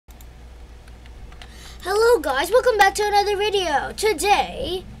Hello guys, welcome back to another video.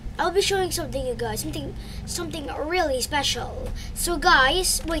 Today, I'll be showing something you guys, something really special. So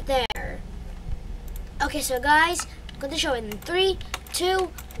guys, wait there. Okay, so guys, I'm going to show it in 3, 2,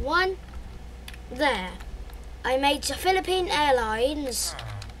 1, there. I made the Philippine Airlines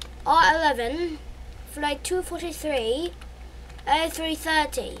R11 flight 243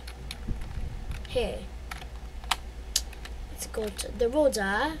 A330. Here. Let's go to the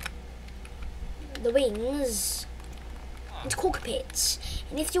rudder, the wings, and cockpits.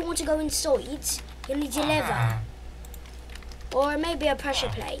 And if you want to go inside, you'll need a lever. Or maybe a pressure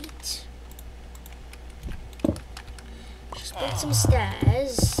plate. Just build some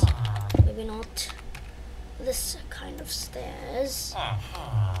stairs. Maybe not this kind of stairs.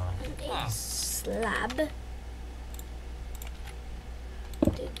 And a slab.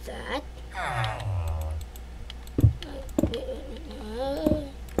 Do that.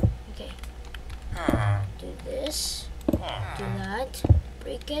 Okay. Do this. Do that.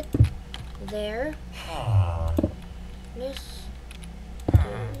 Break it. There. This.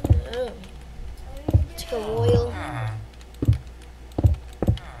 Take a royal.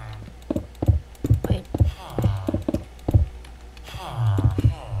 Wait.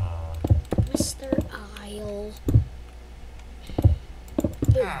 Mr. Isle.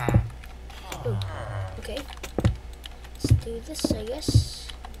 Boom. Boom. Okay. Let's do this, I guess.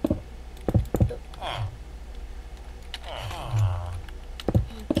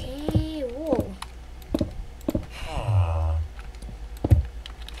 Okay, whoa.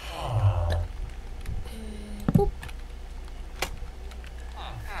 Boop.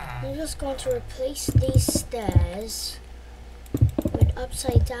 I'm just going to replace these stairs with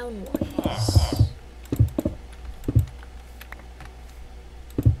upside down ones.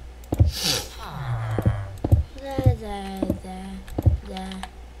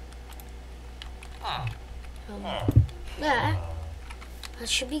 There. That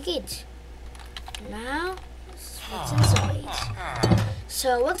should be good. Now, what's inside?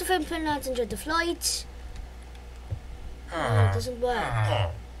 So, welcome to Philippine Airlines. Enjoyed the flight. Oh, it doesn't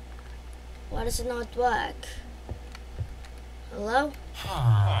work. Why does it not work? Hello?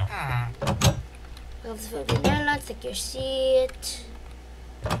 Welcome to Philippine Airlines. Take your seat.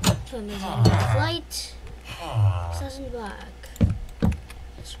 Philippine Airlines flight. This doesn't work.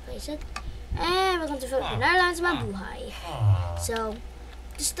 Let's replace it. And welcome to Philippine Airlines MABUHAY. So,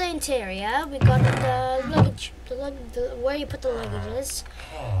 just the interior. We got the luggage, where you put the luggages.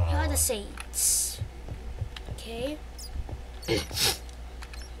 Here are the seats. Okay.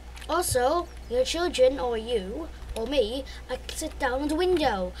 Also, your children or you or me, I can sit down on the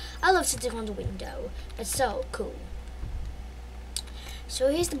window. I love sitting on the window. It's so cool. So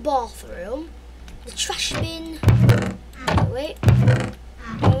here's the bathroom, the trash bin. Wait.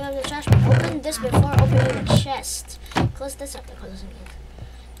 I have the trash bin. Open this before opening the chest. Close this up. Closing it.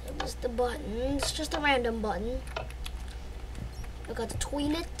 There's the button. It's just a random button. I got the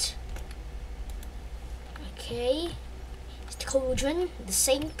toilet. Okay. It's the cauldron, the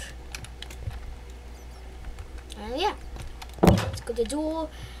sink. And yeah. Let's go to the door.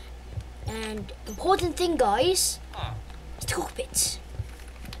 And important thing, guys, is the cockpit.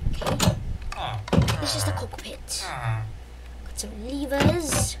 Okay. This is the cockpit. Some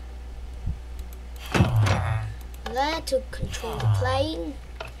levers there to control the plane,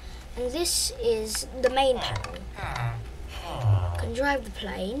 and this is the main panel. Can drive the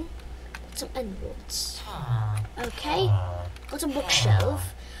plane. Got some inwards. Okay, got a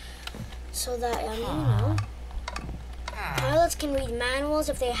bookshelf so that pilots can read manuals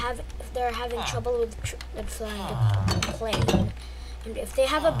if they're having trouble with flying the plane, and if they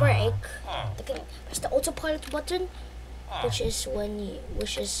have a break, they can press the autopilot button. Which is when you do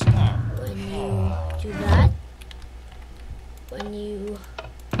that. When you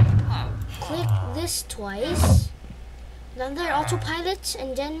click this twice, then they're autopilot,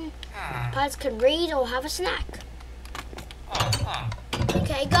 and then pilots can read or have a snack.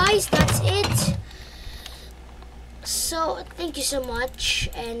 Okay, guys, that's it. So thank you so much,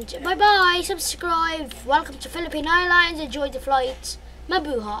 and bye bye. Subscribe. Welcome to Philippine Airlines. Enjoy the flight.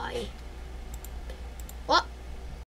 MABUHAY.